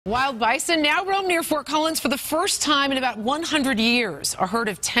Wild bison now roam near Fort Collins for the first time in about 100 years. A herd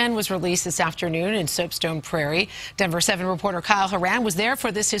of 10 was released this afternoon in Soapstone Prairie. Denver 7 reporter Kyle Horan was there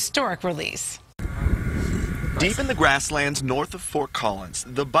for this historic release. Deep in the grasslands north of Fort Collins,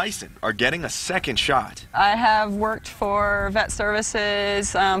 the bison are getting a second shot. I have worked for vet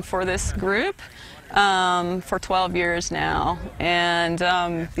services for this group for 12 years now, and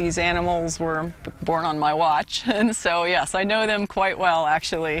these animals were born on my watch, and so yes, I know them quite well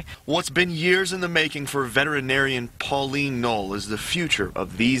actually. What's been years in the making for veterinarian Pauline Knoll is the future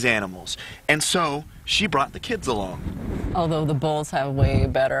of these animals, and so she brought the kids along. Although the bulls have way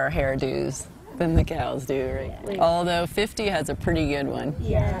better hairdos than the cows do, right? Although 50 has a pretty good one.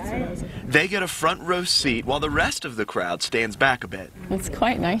 Yeah. They get a front row seat while the rest of the crowd stands back a bit. It's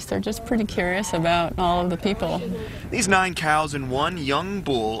quite nice. They're just pretty curious about all of the people. These 9 cows and 1 young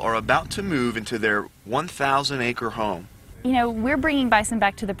bull are about to move into their 1,000-acre home. You know, we're bringing bison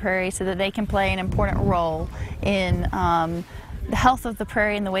back to the prairie so that they can play an important role in the health of the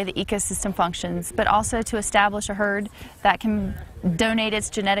prairie and the way the ecosystem functions, but also to establish a herd that can donate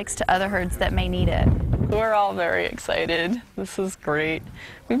its genetics to other herds that may need it. We're all very excited. This is great.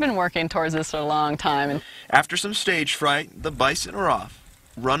 We've been working towards this for a long time. After some stage fright, the bison are off,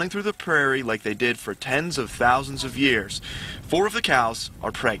 running through the prairie like they did for tens of thousands of years. 4 of the cows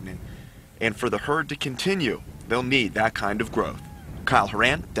are pregnant, and for the herd to continue, they'll need that kind of growth. Kyle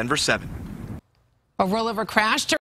Horan, Denver 7. A rollover crash